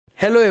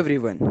Hello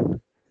everyone,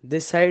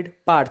 this side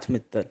Parth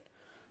Mittal,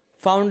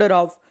 founder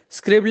of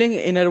Scribbling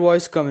Inner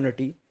Voice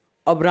community,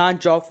 a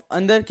branch of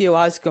Andar Ki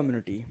Awaaz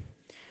community.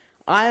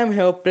 I am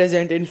here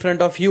present in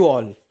front of you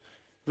all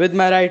with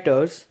my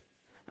writers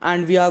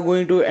and we are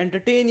going to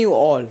entertain you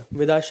all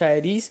with our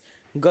shairis,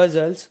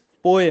 ghazals,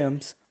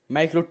 poems,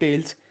 micro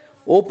tales,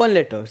 open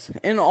letters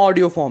in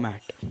audio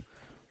format.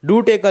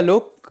 Do take a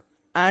look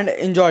and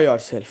enjoy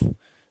yourself.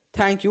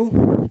 Thank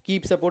you.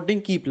 Keep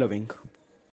supporting, keep loving.